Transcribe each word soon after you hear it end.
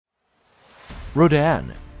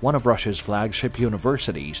РУДН, one of Russia's flagship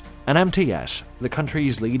universities, and MTS, the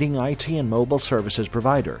country's leading IT and mobile services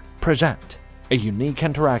provider, present a unique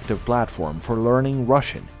interactive platform for learning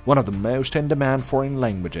Russian, one of the most in-demand foreign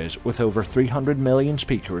languages with over 300 million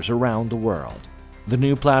speakers around the world. The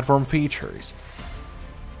new platform features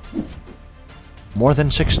more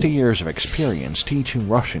than 60 years of experience teaching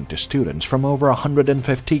Russian to students from over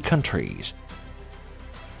 150 countries,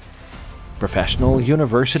 professional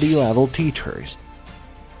university-level teachers,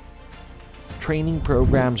 training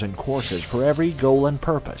programs and courses for every goal and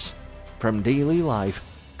purpose, from daily life,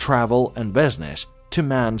 travel and business to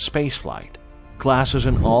manned spaceflight, classes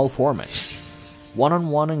in all formats,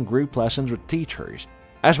 one-on-one and group lessons with teachers,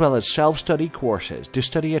 as well as self-study courses to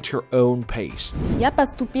study at your own pace. Я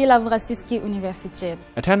поступила в Российский университет.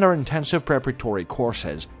 Attend our intensive preparatory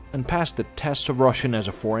courses and pass the test of Russian as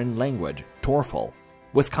a foreign language, TOEFL,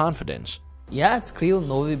 with confidence. Я открыл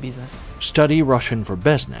новый бизнес. Study Russian for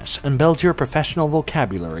business and build your professional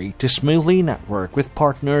vocabulary to smoothly network with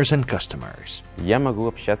partners and customers. Я могу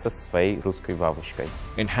общаться со своей русской бабушкой.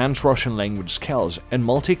 Enhance Russian language skills in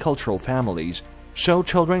multicultural families so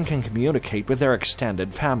children can communicate with their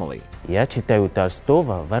extended family. Я читаю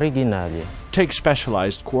Толстого в оригинале. Take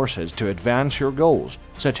specialized courses to advance your goals,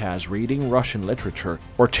 such as reading Russian literature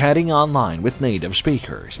or chatting online with native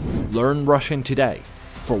speakers. Learn Russian today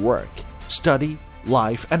for work, study,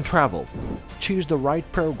 life, and travel. Choose the right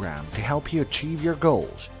program to help you achieve your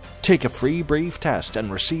goals. Take a free brief test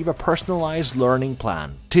and receive a personalized learning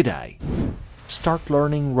plan today. Start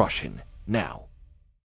learning Russian now.